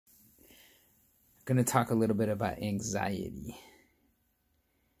I'm going to talk a little bit about anxiety.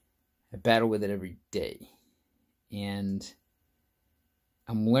 I battle with it every day, and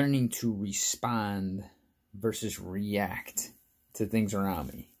I'm learning to respond versus react to things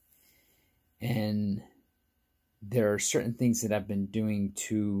around me. And there are certain things that I've been doing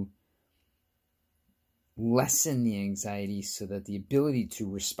to lessen the anxiety so that the ability to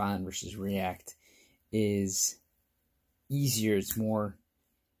respond versus react is easier. It's more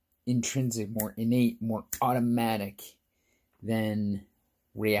intrinsic, more innate, more automatic than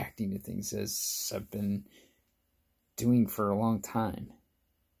reacting to things, as I've been doing for a long time.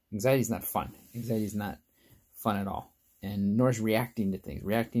 Anxiety is not fun. Anxiety is not fun at all. And nor is reacting to things.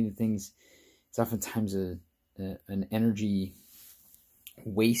 Reacting to things is oftentimes an energy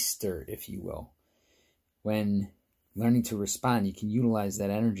waster, if you will. When learning to respond, you can utilize that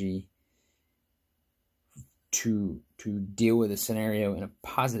energy to deal with a scenario in a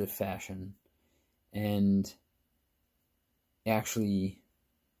positive fashion and actually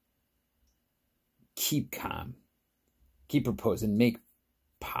keep calm, keep reposed, and make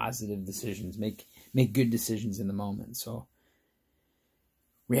positive decisions, make good decisions in the moment. So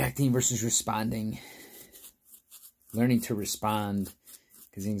reacting versus responding, learning to respond,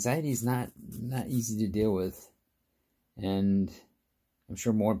 because anxiety is not easy to deal with. And I'm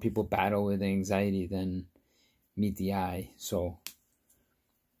sure more people battle with anxiety than meet the eye. So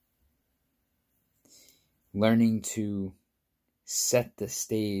learning to set the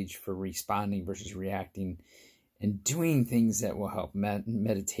stage for responding versus reacting, and doing things that will help: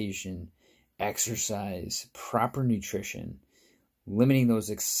 meditation, exercise, proper nutrition, limiting those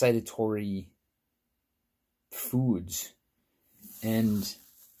excitatory foods, and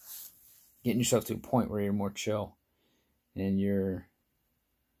getting yourself to a point where you're more chill and you're,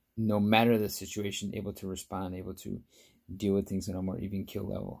 no matter the situation, able to respond, able to deal with things on a more even keel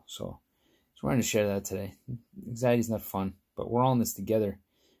level. So just wanted to share that today. Anxiety is not fun, but we're all in this together.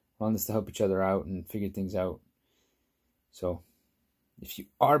 We're all in this to help each other out and figure things out. So if you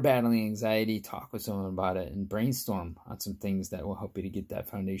are battling anxiety, talk with someone about it and brainstorm on some things that will help you to get that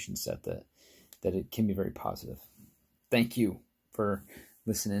foundation set, that it can be very positive. Thank you for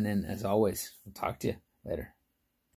listening in. As always, we'll talk to you later.